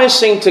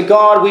 promising to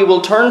God we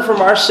will turn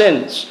from our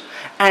sins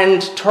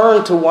and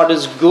turn to what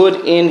is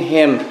good in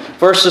him.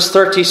 Verses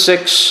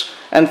 36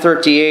 and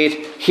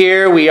 38,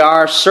 "Here we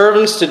are,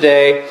 servants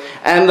today,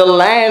 and the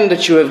land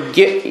that you have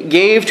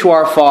gave to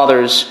our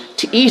fathers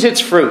to eat its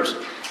fruit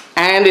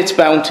and its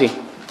bounty.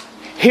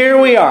 Here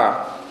we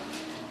are,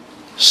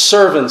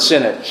 servants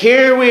in it."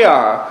 Here we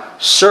are,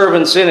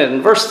 servants in it.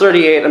 In verse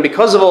 38, "And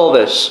because of all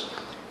this,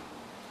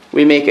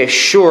 we make a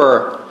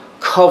sure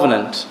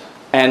covenant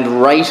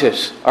and write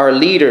it. Our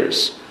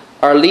leaders,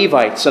 our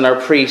Levites, and our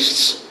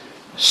priests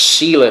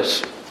seal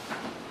it."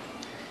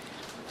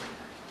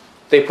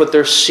 They put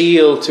their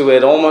seal to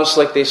it, almost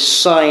like they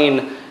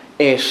sign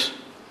it.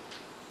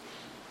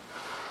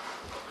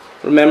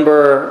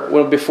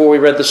 Remember before we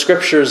read the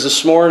scriptures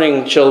this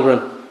morning,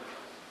 children,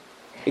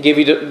 I gave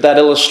you that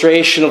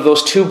illustration of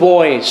those two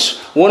boys.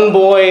 One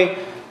boy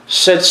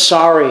said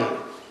sorry,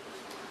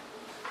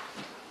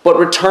 but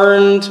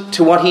returned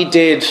to what he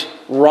did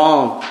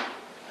wrong.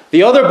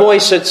 The other boy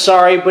said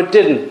sorry, but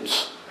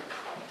didn't.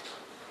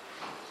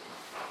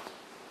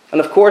 And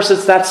of course,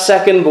 it's that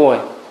second boy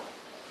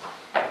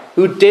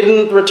who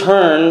didn't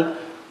return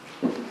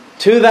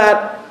to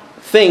that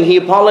thing he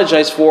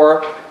apologized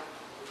for,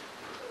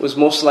 was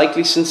most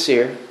likely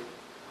sincere.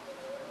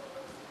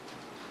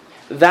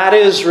 That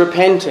is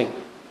repenting.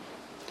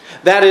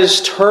 That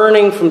is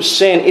turning from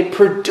sin. It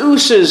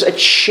produces a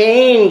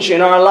change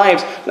in our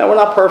lives. Now, we're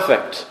not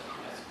perfect.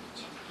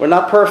 We're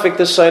not perfect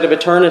this side of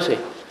eternity.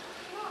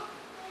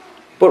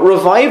 But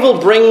revival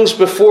brings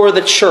before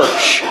the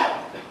church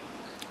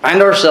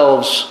and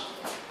ourselves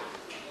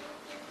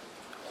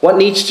what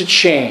needs to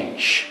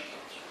change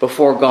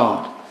before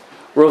God.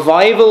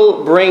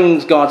 Revival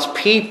brings God's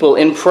people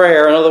in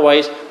prayer and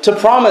otherwise to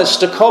promise,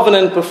 to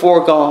covenant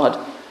before God.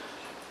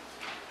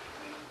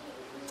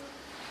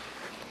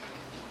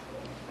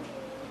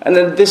 And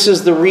then this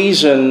is the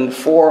reason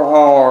for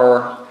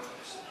our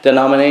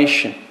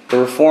denomination, the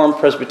Reformed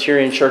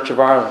Presbyterian Church of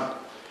Ireland.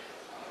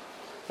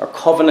 Our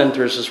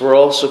covenanters, as we're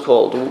also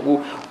called.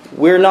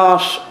 We're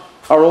not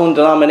our own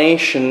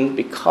denomination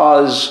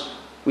because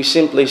we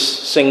simply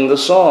sing the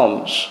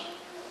Psalms.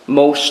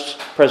 Most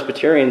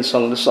Presbyterians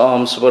sung the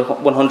Psalms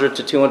about 100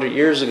 to 200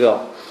 years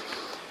ago.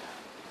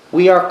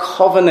 We are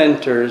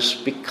covenanters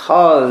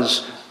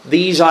because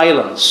these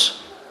islands,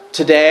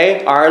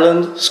 today,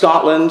 Ireland,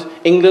 Scotland,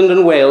 England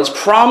and Wales,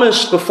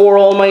 promised before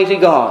Almighty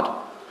God,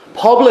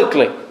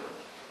 publicly,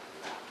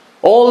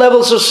 all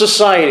levels of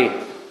society,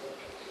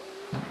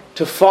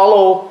 to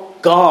follow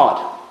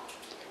God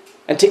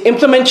and to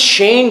implement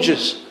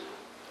changes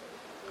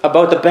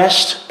about the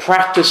best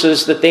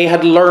practices that they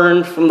had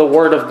learned from the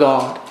Word of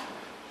God.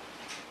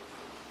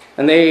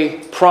 And they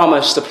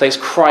promised to place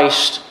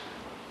Christ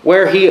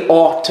where he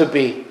ought to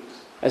be,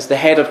 as the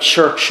head of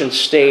church and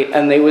state.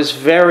 And they was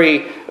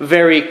very,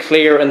 very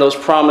clear in those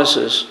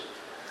promises.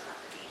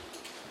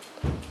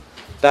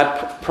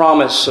 that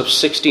promise of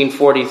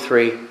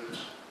 1643.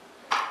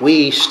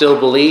 We still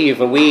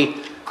believe, and we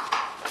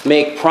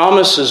make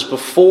promises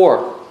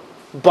before,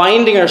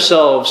 binding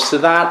ourselves to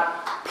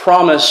that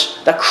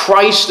promise that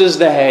Christ is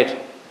the head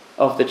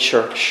of the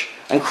church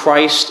and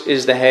Christ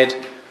is the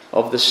head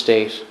of the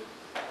state.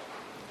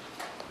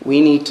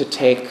 We need to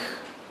take,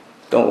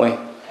 don't we,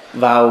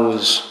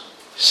 vows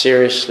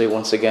seriously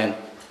once again.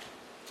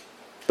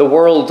 The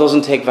world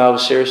doesn't take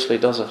vows seriously,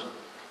 does it?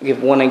 I'll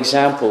give one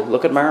example.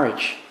 Look at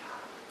marriage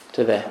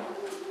today.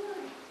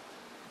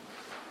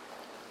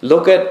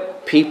 Look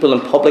at people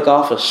in public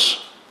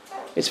office.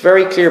 It's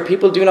very clear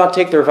people do not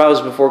take their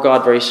vows before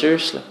God very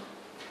seriously.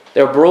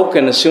 They're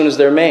broken as soon as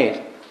they're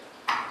made.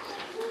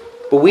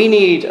 But we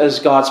need, as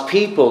God's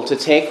people, to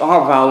take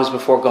our vows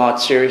before God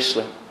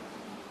seriously.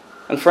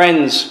 And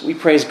friends, we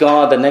praise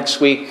God that next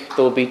week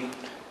there will be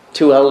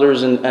 2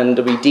 elders and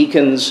there will be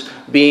deacons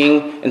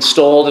being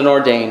installed and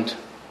ordained.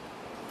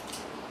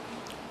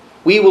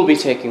 We will be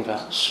taking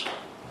vows.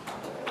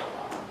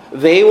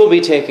 They will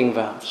be taking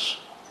vows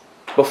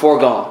before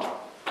God.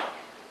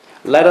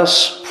 Let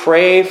us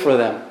pray for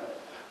them.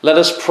 Let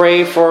us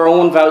pray for our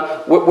own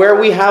vows. Where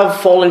we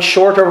have fallen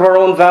short of our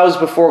own vows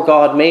before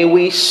God, may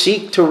we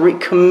seek to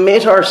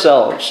recommit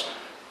ourselves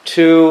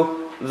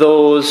to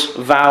those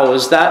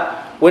vows.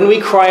 That when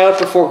we cry out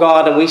before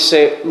God and we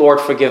say,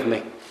 Lord, forgive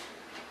me,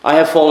 I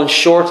have fallen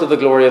short of the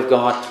glory of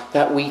God,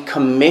 that we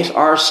commit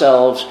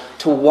ourselves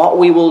to what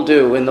we will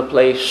do in the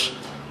place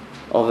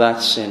of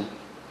that sin.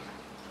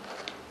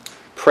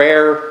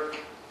 Prayer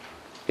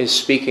is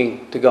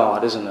speaking to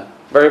God, isn't it?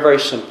 Very, very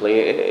simply.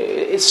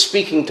 It's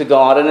speaking to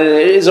God, and it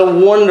is a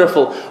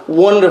wonderful,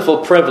 wonderful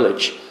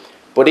privilege.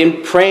 But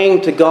in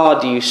praying to God,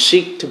 do you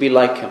seek to be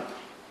like Him?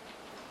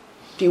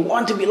 Do you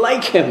want to be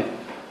like Him?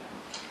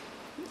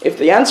 If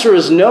the answer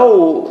is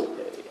no,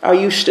 are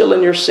you still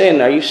in your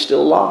sin? Are you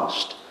still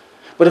lost?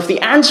 But if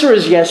the answer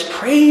is yes,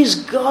 praise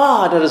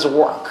God at His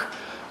work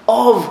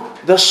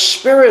of the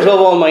Spirit of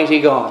Almighty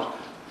God.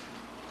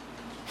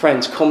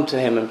 Friends, come to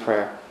Him in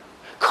prayer.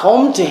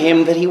 Come to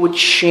Him that He would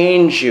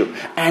change you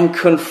and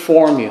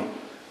conform you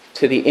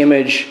to the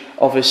image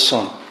of His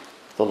Son,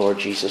 the Lord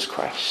Jesus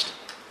Christ.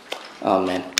 Amen.